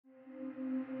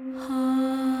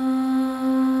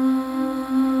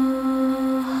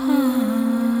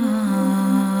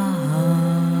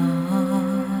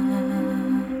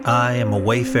I am a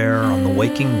wayfarer on the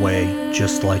waking way,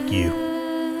 just like you.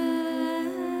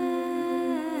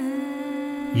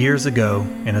 Years ago,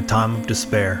 in a time of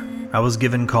despair, I was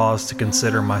given cause to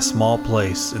consider my small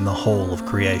place in the whole of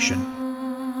creation.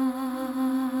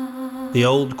 The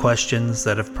old questions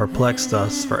that have perplexed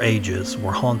us for ages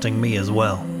were haunting me as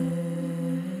well.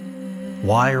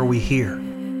 Why are we here?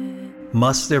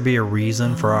 Must there be a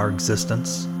reason for our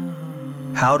existence?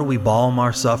 How do we balm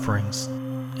our sufferings,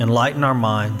 enlighten our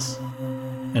minds,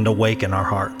 and awaken our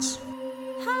hearts?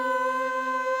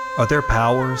 Are there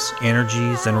powers,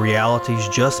 energies, and realities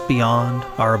just beyond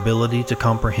our ability to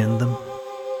comprehend them?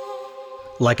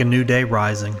 Like a new day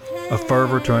rising, a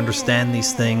fervor to understand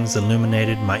these things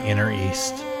illuminated my inner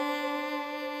east.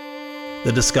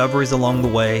 The discoveries along the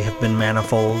way have been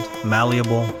manifold,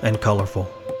 malleable, and colorful.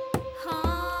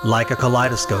 Like a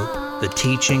kaleidoscope, the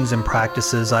teachings and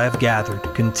practices I have gathered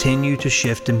continue to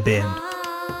shift and bend,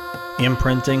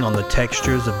 imprinting on the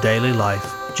textures of daily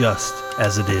life just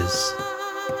as it is.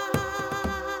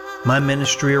 My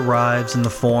ministry arrives in the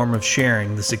form of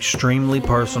sharing this extremely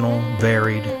personal,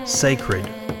 varied, sacred,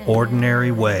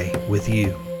 ordinary way with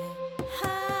you.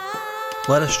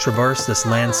 Let us traverse this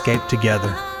landscape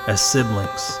together as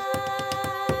siblings.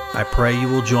 I pray you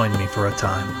will join me for a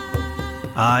time.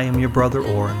 I am your brother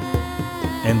Oran,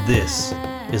 and this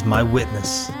is my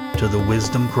witness to the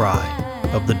wisdom cry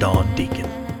of the Dawn Deacon.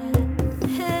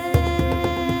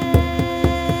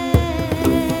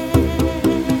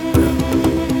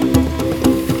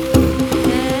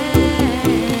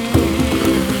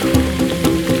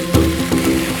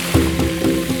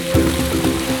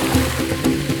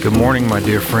 Good morning, my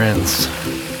dear friends.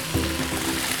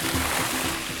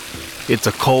 It's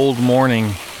a cold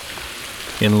morning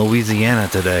in Louisiana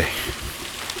today.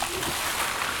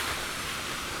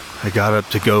 I got up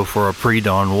to go for a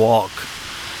pre-dawn walk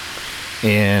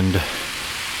and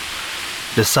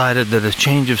decided that a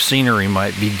change of scenery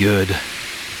might be good.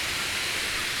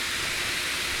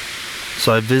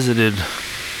 So I visited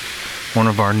one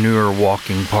of our newer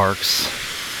walking parks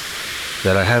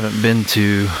that I haven't been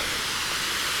to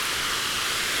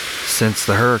since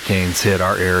the hurricanes hit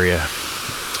our area.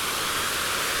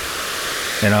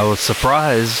 And I was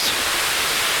surprised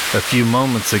a few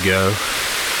moments ago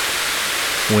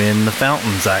when the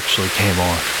fountains actually came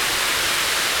on.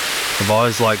 I've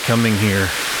always liked coming here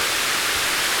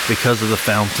because of the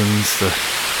fountains.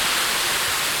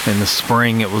 In the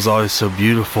spring it was always so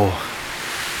beautiful.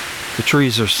 The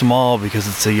trees are small because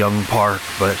it's a young park,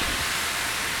 but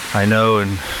I know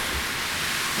in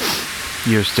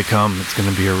years to come it's going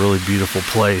to be a really beautiful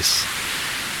place.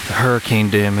 The hurricane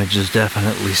damage is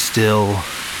definitely still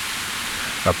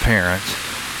apparent,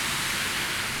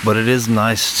 but it is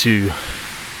nice to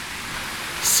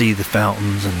see the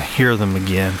fountains and hear them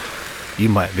again. You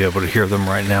might be able to hear them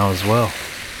right now as well.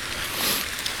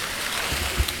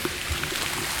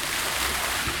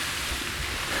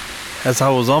 As I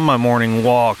was on my morning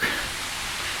walk,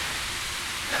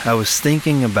 I was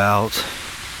thinking about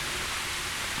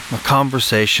a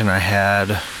conversation I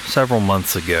had several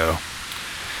months ago,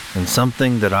 and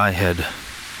something that I had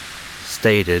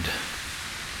stated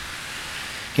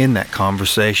in that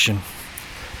conversation.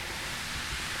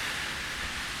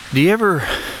 Do you ever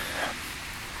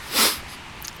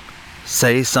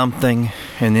say something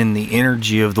and then the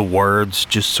energy of the words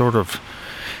just sort of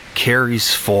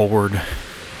carries forward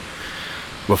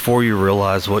before you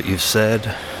realize what you've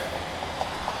said?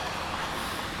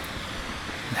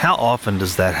 How often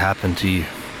does that happen to you?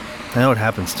 I know it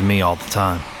happens to me all the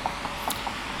time.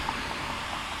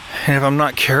 And if I'm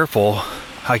not careful,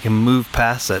 I can move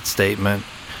past that statement,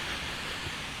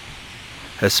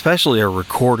 especially in a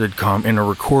recorded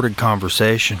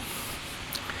conversation,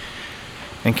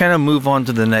 and kind of move on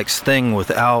to the next thing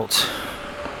without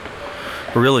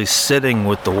really sitting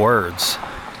with the words.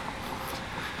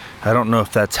 I don't know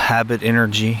if that's habit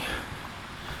energy,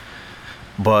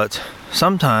 but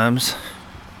sometimes,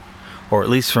 or at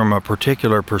least from a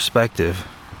particular perspective,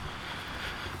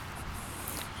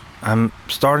 I'm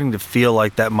starting to feel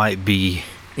like that might be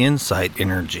insight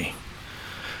energy.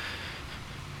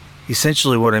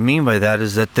 Essentially what I mean by that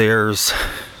is that there's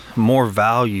more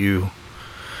value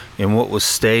in what was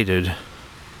stated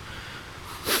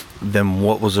than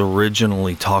what was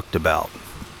originally talked about.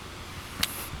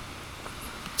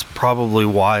 It's probably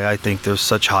why I think there's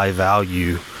such high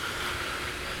value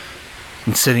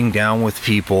in sitting down with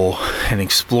people and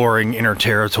exploring inner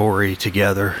territory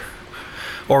together,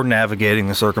 or navigating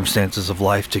the circumstances of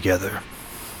life together.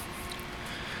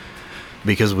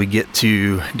 Because we get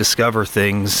to discover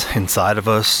things inside of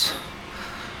us,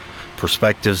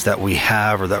 perspectives that we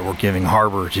have or that we're giving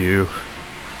harbor to,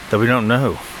 that we don't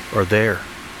know. are there.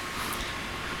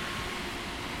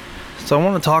 So I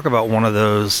want to talk about one of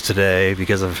those today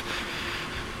because I've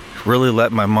really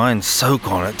let my mind soak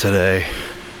on it today.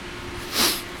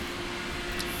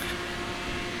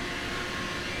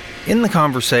 In the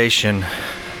conversation,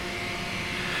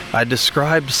 I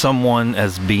described someone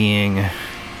as being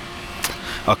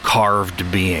a carved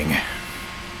being.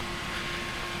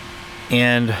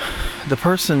 And the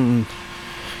person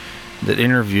that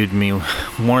interviewed me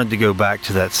wanted to go back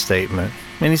to that statement.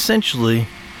 And essentially,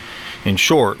 in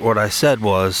short, what I said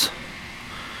was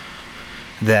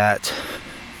that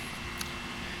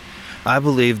I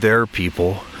believe there are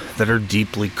people that are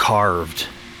deeply carved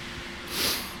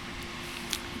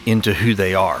into who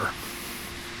they are.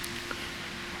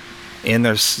 And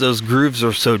those grooves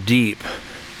are so deep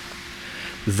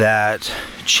that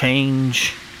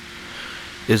change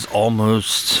is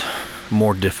almost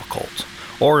more difficult.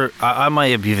 Or I might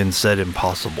have even said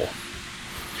impossible.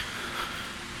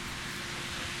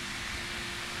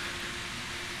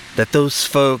 That those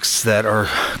folks that are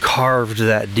carved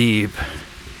that deep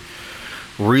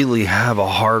really have a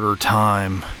harder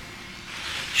time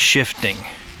shifting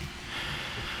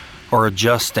or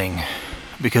adjusting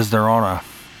because they're on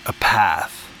a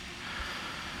path.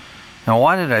 Now,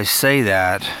 why did I say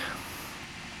that?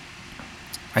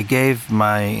 I gave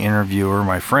my interviewer,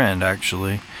 my friend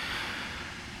actually,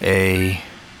 an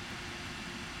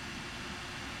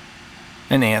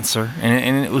answer,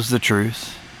 and it was the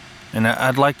truth. And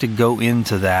I'd like to go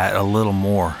into that a little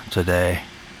more today,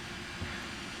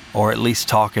 or at least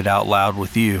talk it out loud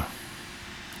with you.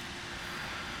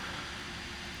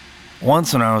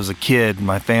 Once when I was a kid,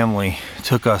 my family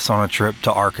took us on a trip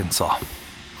to Arkansas.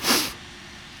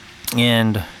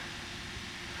 And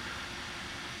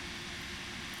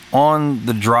on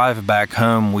the drive back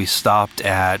home, we stopped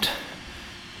at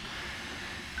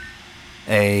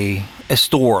a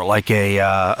store, like it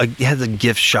has a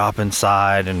gift shop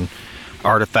inside and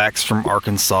artifacts from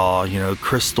Arkansas,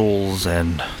 crystals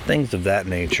and things of that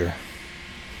nature.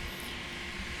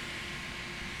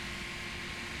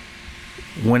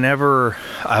 Whenever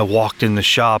I walked in the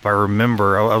shop, I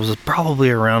remember I was probably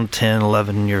around 10,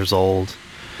 11 years old.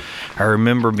 I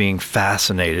remember being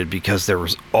fascinated because there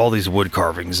was all these wood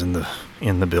carvings in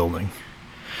the building.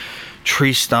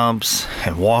 Tree stumps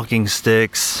and walking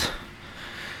sticks,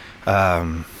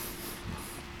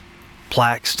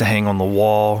 plaques to hang on the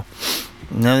wall.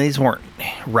 No, these weren't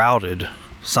routed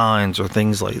signs or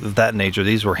things like that nature.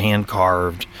 These were hand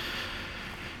carved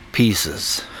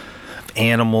pieces of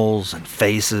animals and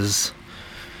faces.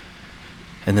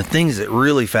 And the things that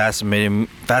really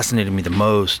fascinated me the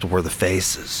most were the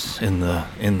faces in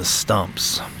the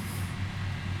stumps.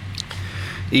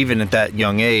 Even at that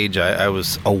young age, I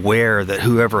was aware that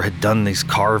whoever had done these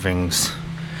carvings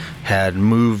had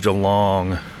moved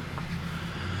along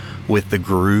with the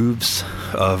grooves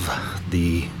of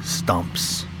the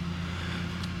stumps.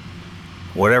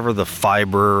 Whatever the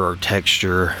fiber or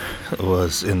texture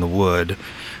was in the wood,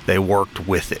 they worked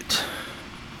with it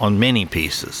on many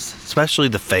pieces, especially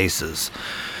the faces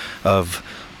of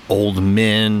old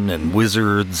men and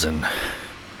wizards, and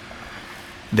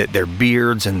that their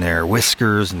beards and their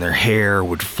whiskers and their hair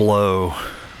would flow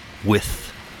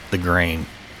with the grain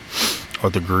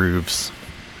or the grooves.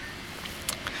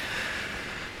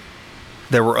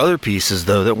 There were other pieces,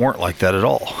 though, that weren't like that at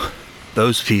all.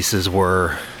 Those pieces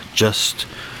were just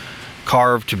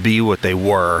carved to be what they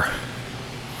were.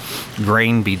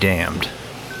 Grain be damned.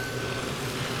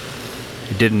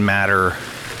 It didn't matter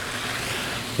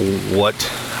what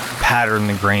pattern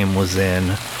the grain was in.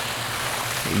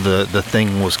 The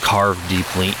thing was carved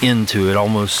deeply into it,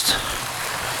 almost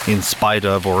in spite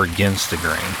of or against the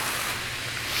grain.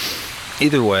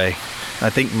 Either way, I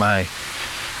think my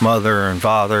mother and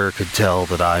father could tell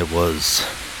that I was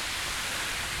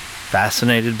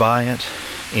fascinated by it.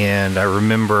 And I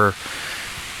remember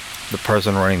the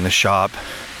person running the shop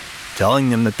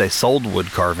telling them that they sold wood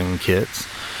carving kits,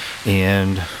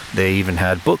 and they even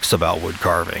had books about wood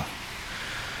carving.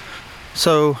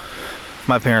 So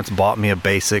my parents bought me a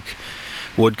basic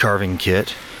wood carving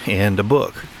kit and a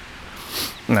book.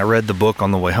 And I read the book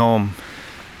on the way home.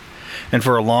 And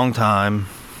for a long time,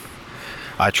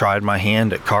 I tried my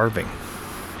hand at carving.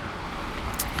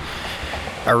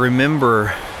 I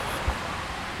remember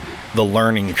the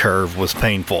learning curve was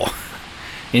painful.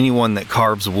 Anyone that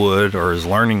carves wood or is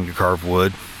learning to carve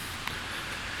wood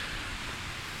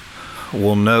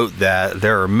will note that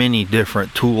there are many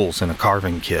different tools in a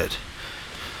carving kit.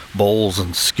 Bowls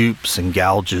and scoops and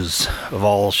gouges of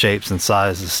all shapes and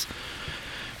sizes.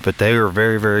 But they are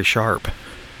very, very sharp.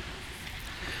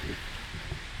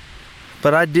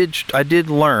 But I did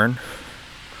learn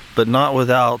but not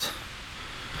without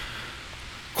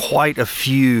quite a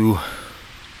few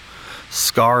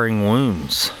scarring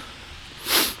wounds.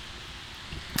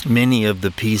 Many of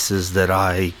the pieces that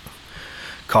I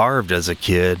carved as a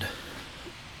kid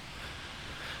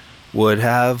would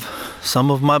have some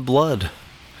of my blood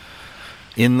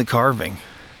in the carving.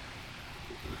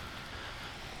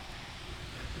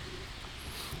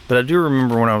 But I do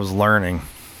remember when I was learning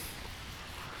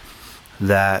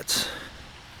that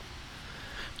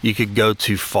you could go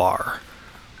too far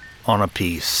on a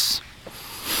piece.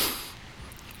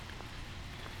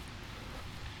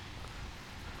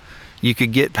 You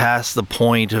could get past the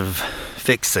point of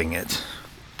fixing it.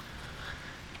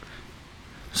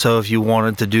 So if you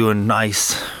wanted to do a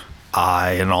nice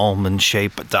eye, an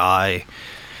almond-shaped eye,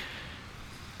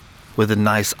 with a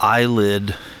nice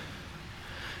eyelid,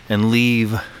 and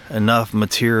leave enough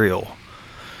material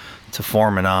to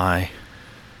form an eye,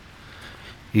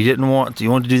 you wanted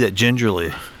to do that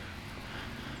gingerly.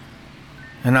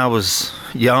 And I was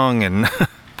young and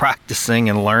practicing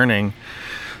and learning,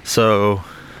 so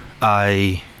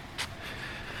I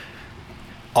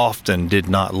often did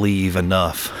not leave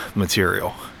enough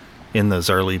material in those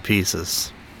early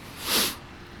pieces.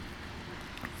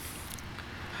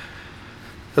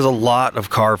 There's a lot of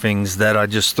carvings that I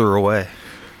just threw away.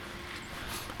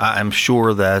 I'm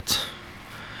sure that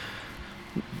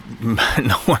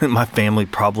no one in my family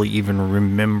probably even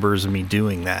remembers me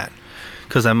doing that,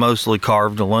 because I mostly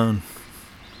carved alone.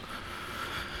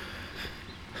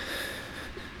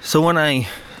 So when I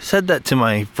said that to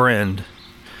my friend,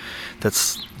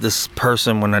 that's this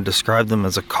person, when I described them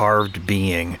as a carved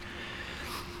being,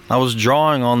 I was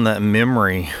drawing on that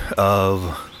memory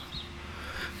of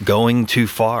going too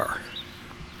far,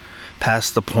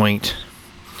 past the point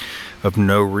of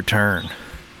no return,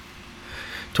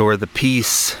 to where the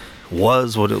piece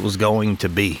was what it was going to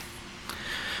be.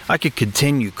 I could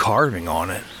continue carving on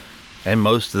it, and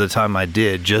most of the time I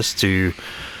did, just to,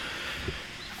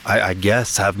 I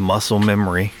guess, have muscle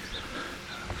memory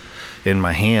in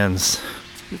my hands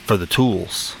for the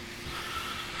tools.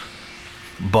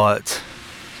 But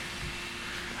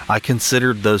I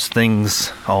considered those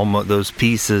things, those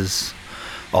pieces,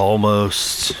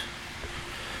 almost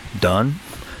done,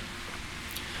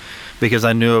 because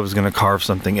I knew I was going to carve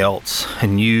something else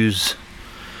and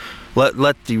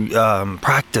let the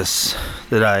practice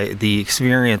the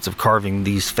experience of carving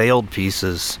these failed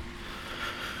pieces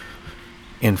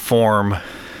inform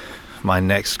my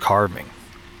next carving.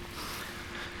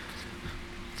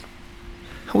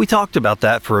 We talked about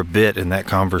that for a bit in that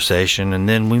conversation, and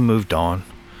then we moved on.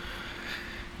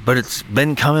 But it's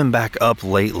been coming back up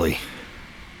lately,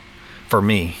 for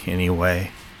me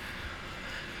anyway.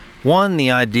 One,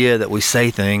 the idea that we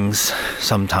say things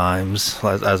sometimes,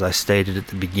 as I stated at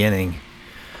the beginning,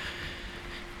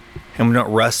 and we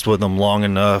don't rest with them long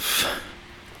enough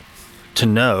to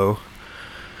know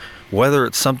whether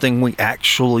it's something we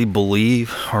actually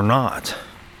believe or not.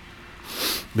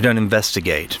 We don't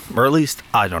investigate, or at least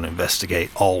I don't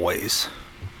investigate always.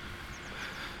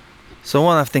 So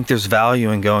one, I think there's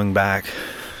value in going back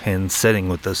and sitting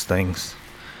with those things,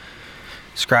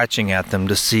 scratching at them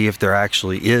to see if there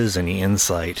actually is any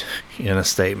insight in a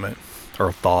statement or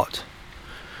a thought.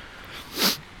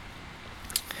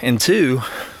 And two,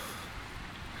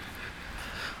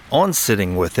 on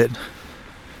sitting with it,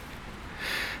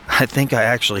 I think I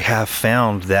actually have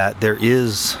found that there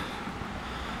is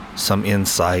some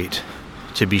insight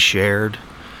to be shared,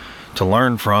 to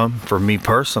learn from, for me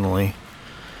personally,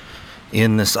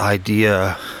 in this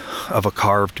idea of a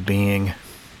carved being.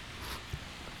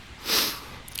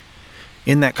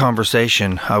 In that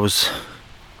conversation, I was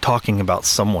talking about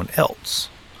someone else,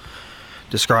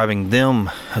 describing them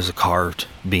as a carved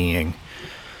being.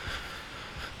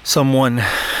 Someone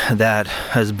that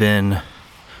has been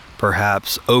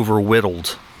perhaps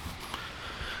over-whittled.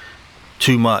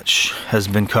 Too much has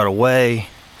been cut away.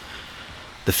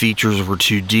 The features were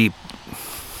too deep.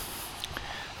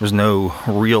 There's no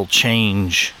real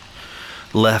change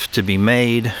left to be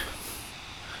made.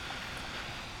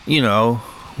 You know,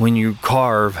 when you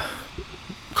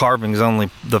carving's only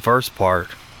the first part.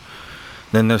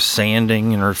 Then there's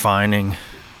sanding and refining.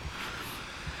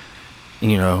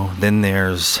 You know, then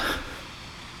there's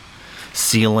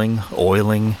sealing,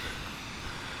 oiling.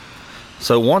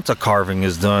 So once a carving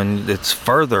is done, it's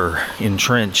further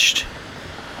entrenched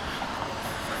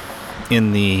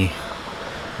in the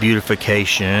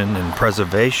beautification and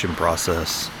preservation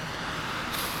process.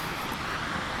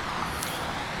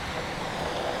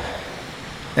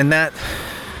 And that,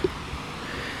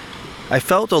 I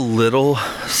felt a little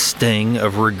sting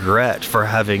of regret for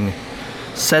having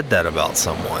said that about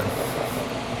someone.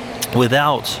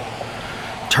 without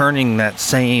turning that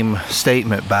same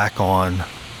statement back on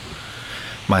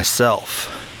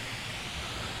myself.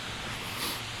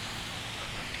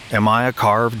 Am I a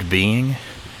carved being?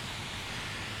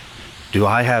 Do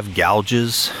I have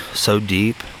gouges so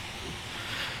deep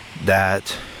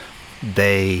that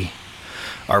they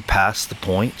are past the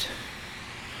point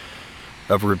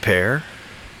of repair?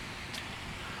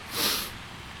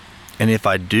 And if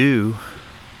I do,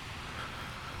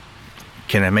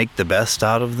 can I make the best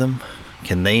out of them?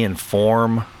 Can they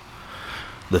inform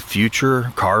the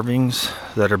future carvings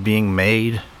that are being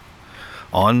made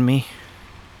on me?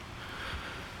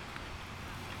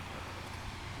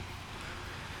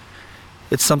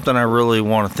 It's something I really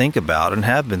want to think about and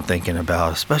have been thinking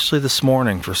about, especially this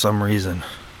morning for some reason.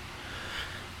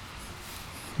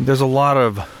 There's a lot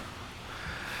of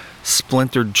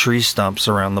splintered tree stumps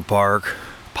around the park,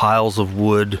 piles of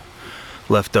wood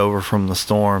left over from the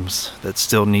storms that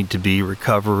still need to be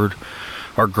recovered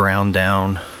or ground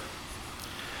down.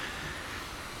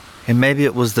 And maybe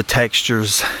it was the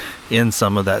textures in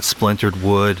some of that splintered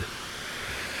wood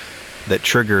that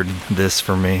triggered this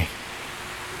for me.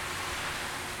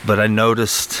 But I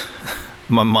noticed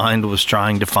my mind was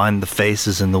trying to find the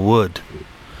faces in the wood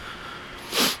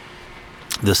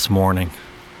this morning.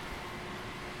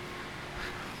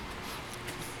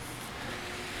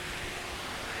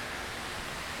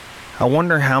 I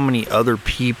wonder how many other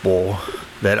people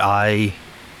that I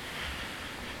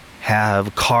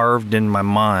have carved in my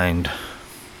mind,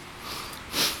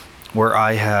 where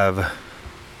I have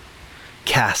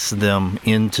cast them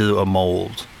into a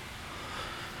mold,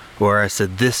 where I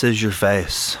said, this is your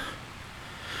face,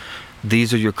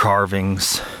 these are your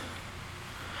carvings,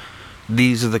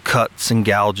 these are the cuts and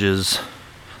gouges,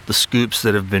 the scoops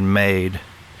that have been made,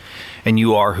 and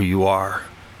you are who you are.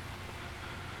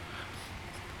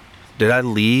 Did I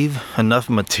leave enough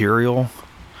material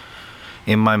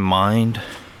in my mind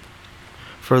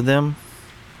for them?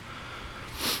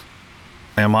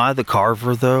 Am I the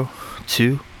carver though,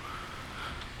 too?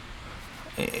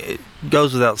 It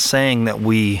goes without saying that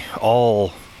we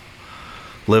all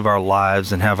live our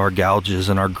lives and have our gouges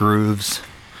and our grooves.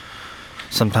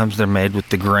 Sometimes they're made with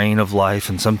the grain of life,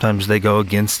 and sometimes they go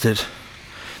against it.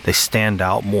 They stand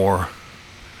out more.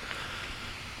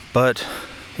 But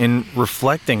in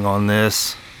reflecting on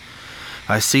this,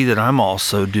 I see that I'm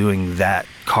also doing that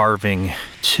carving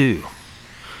too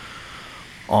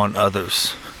on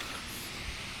others.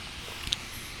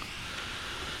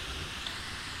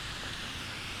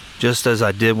 Just as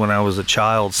I did when I was a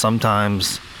child,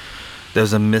 sometimes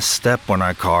there's a misstep when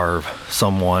I carve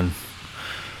someone,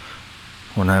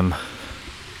 when I'm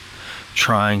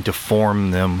trying to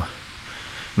form them,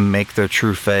 make their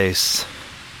true face.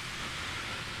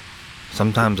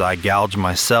 Sometimes I gouge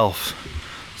myself.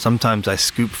 Sometimes I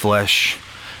scoop flesh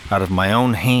out of my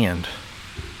own hand.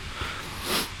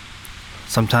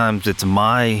 Sometimes it's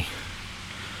my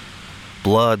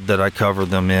blood that I cover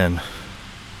them in.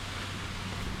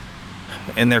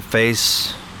 And their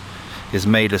face is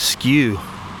made askew,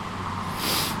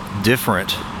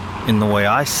 different in the way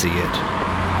I see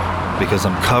it, because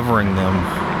I'm covering them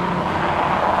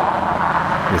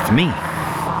with me.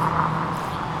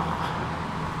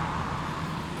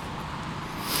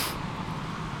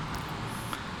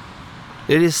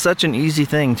 It is such an easy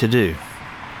thing to do,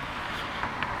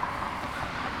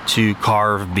 to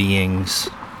carve beings,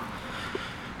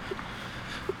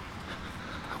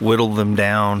 whittle them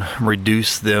down,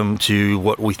 reduce them to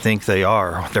what we think they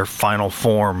are, their final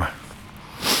form.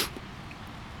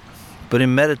 But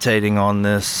in meditating on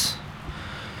this,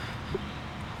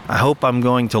 I hope I'm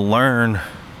going to learn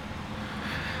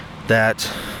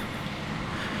that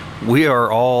we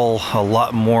are all a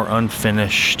lot more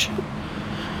unfinished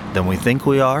than we think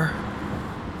we are,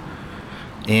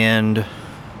 and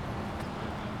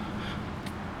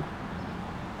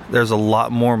there's a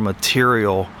lot more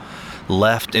material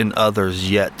left in others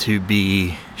yet to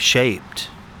be shaped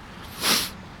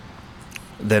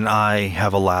than I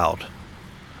have allowed.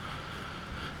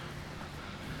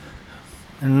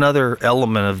 Another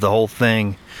element of the whole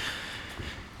thing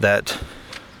that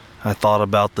I thought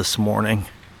about this morning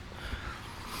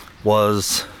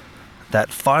was that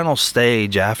final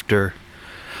stage after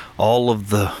all of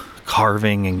the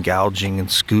carving and gouging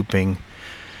and scooping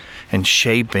and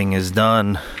shaping is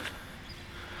done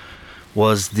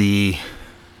was the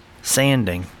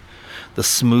sanding, the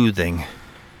smoothing.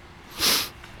 It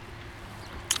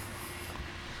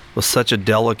was such a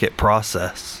delicate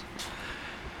process,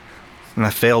 and I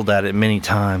failed at it many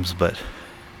times, but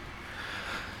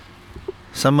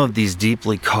some of these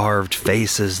deeply carved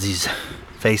faces, these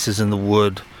faces in the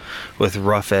wood with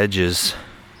rough edges,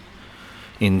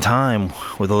 in time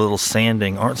with a little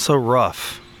sanding aren't so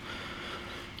rough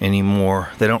anymore.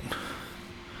 They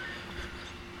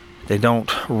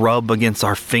don't rub against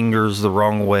our fingers the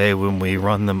wrong way when we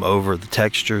run them over the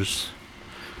textures.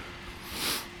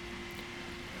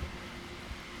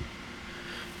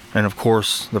 And of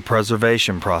course, the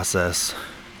preservation process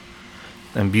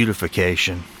and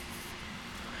beautification.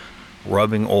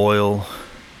 Rubbing oil,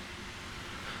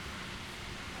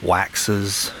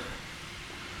 waxes,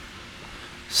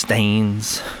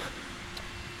 stains.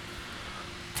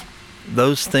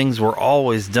 Those things were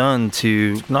always done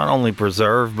to not only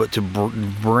preserve, but to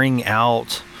bring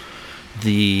out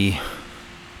the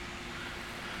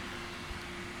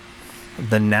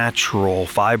natural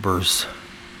fibers,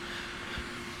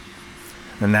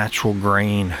 the natural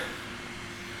grain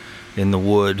in the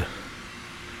wood.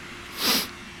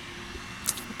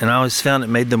 And I always found it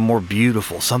made them more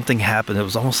beautiful. Something happened. It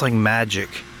was almost like magic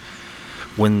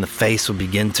when the face would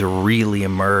begin to really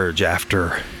emerge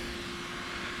after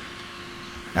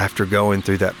going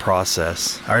through that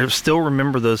process. I still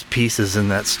remember those pieces in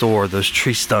that store, those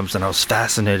tree stumps, and I was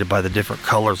fascinated by the different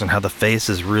colors and how the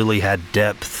faces really had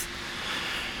depth.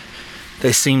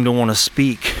 They seemed to want to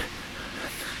speak.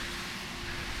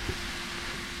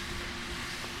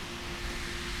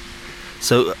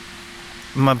 So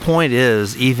my point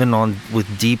is, even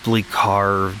with deeply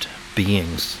carved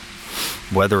beings,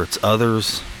 whether it's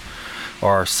others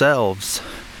or ourselves,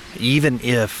 even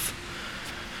if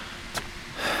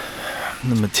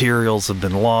the materials have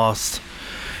been lost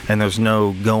and there's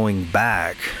no going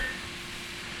back,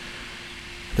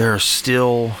 there are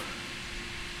still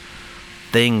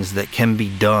things that can be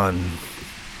done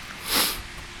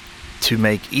to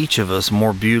make each of us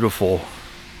more beautiful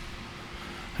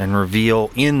and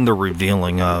reveal in the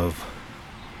revealing of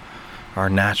our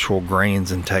natural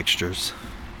grains and textures.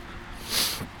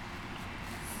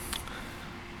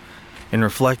 In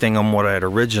reflecting on what I had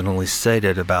originally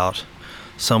stated about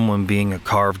someone being a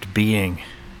carved being,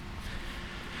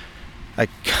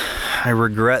 I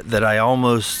regret that I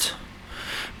almost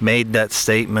made that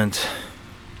statement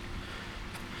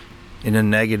in a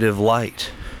negative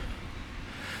light,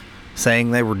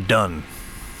 saying they were done.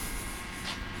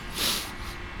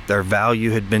 Their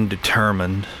value had been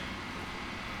determined,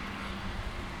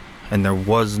 and there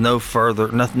was no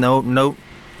further, nothing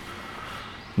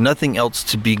else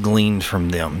to be gleaned from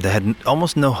them. They had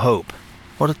almost no hope.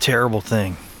 What a terrible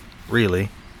thing, really.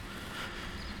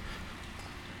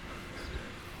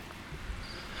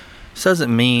 This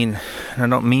doesn't mean, and I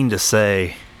don't mean to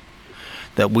say,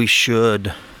 that we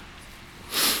should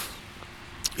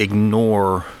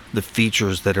ignore the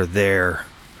features that are there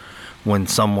when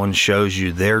someone shows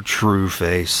you their true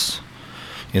face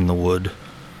in the wood,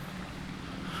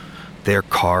 their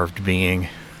carved being.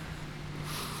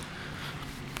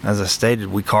 As I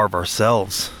stated, we carve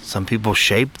ourselves. Some people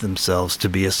shape themselves to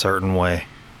be a certain way.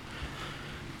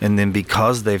 And then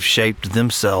because they've shaped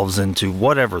themselves into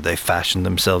whatever they fashioned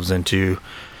themselves into,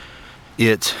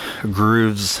 it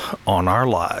grooves on our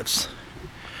lives.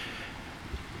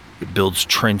 It builds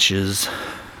trenches,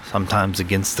 sometimes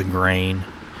against the grain.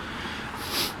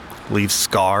 Leaves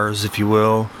scars, if you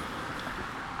will.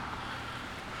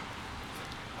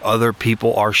 Other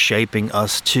people are shaping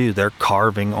us too. They're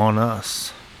carving on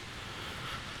us.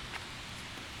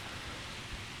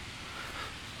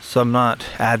 So I'm not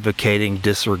advocating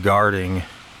disregarding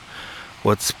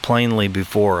what's plainly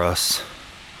before us,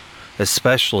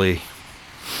 especially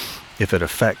if it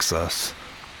affects us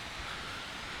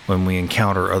when we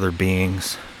encounter other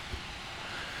beings.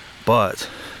 But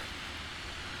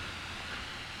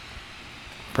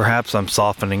perhaps I'm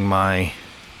softening my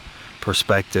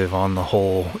perspective on the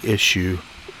whole issue,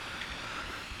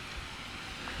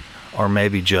 or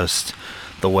maybe just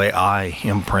the way I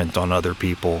imprint on other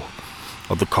people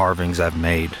of the carvings I've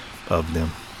made of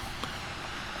them.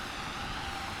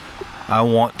 I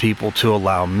want people to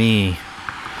allow me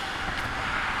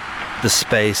the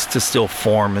space to still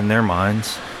form in their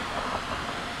minds.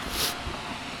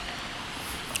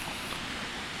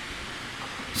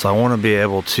 So I want to be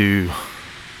able to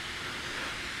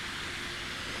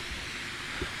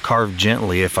carve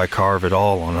gently, if I carve at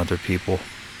all, on other people,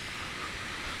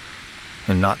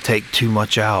 and not take too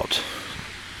much out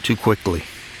too quickly.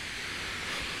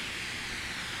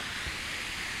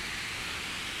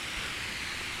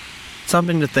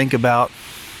 Something to think about.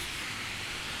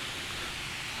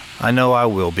 I know I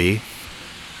will be.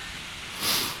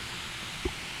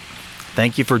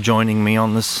 Thank you for joining me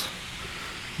on this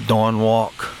dawn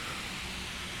walk.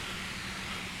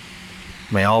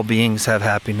 May all beings have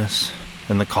happiness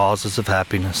and the causes of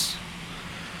happiness.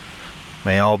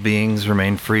 May all beings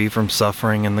remain free from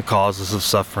suffering and the causes of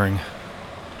suffering.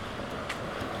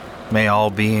 May all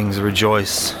beings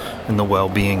rejoice in the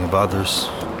well-being of others.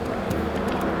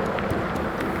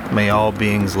 May all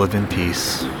beings live in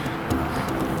peace,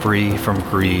 free from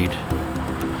greed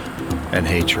and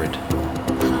hatred.